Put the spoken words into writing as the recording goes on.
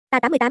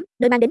Ta88,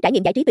 nơi mang đến trải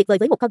nghiệm giải trí tuyệt vời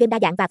với một kho game đa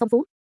dạng và phong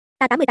phú.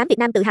 Ta88 Việt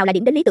Nam tự hào là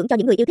điểm đến lý tưởng cho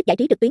những người yêu thích giải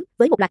trí trực tuyến,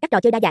 với một loạt các trò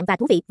chơi đa dạng và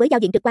thú vị, với giao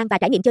diện trực quan và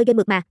trải nghiệm chơi game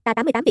mượt mà.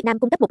 Ta88 Việt Nam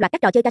cung cấp một loạt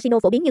các trò chơi casino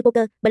phổ biến như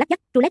poker, blackjack,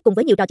 roulette cùng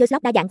với nhiều trò chơi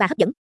slot đa dạng và hấp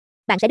dẫn.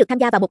 Bạn sẽ được tham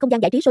gia vào một không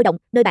gian giải trí sôi động,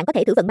 nơi bạn có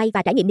thể thử vận may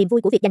và trải nghiệm niềm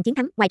vui của việc giành chiến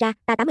thắng. Ngoài ra,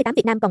 Ta88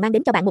 Việt Nam còn mang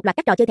đến cho bạn một loạt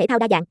các trò chơi thể thao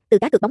đa dạng, từ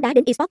cá cược bóng đá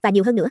đến esports và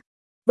nhiều hơn nữa.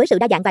 Với sự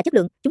đa dạng và chất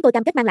lượng, chúng tôi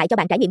cam kết mang lại cho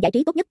bạn trải nghiệm giải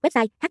trí tốt nhất.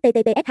 Website: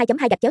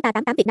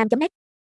 https://ta88vietnam.net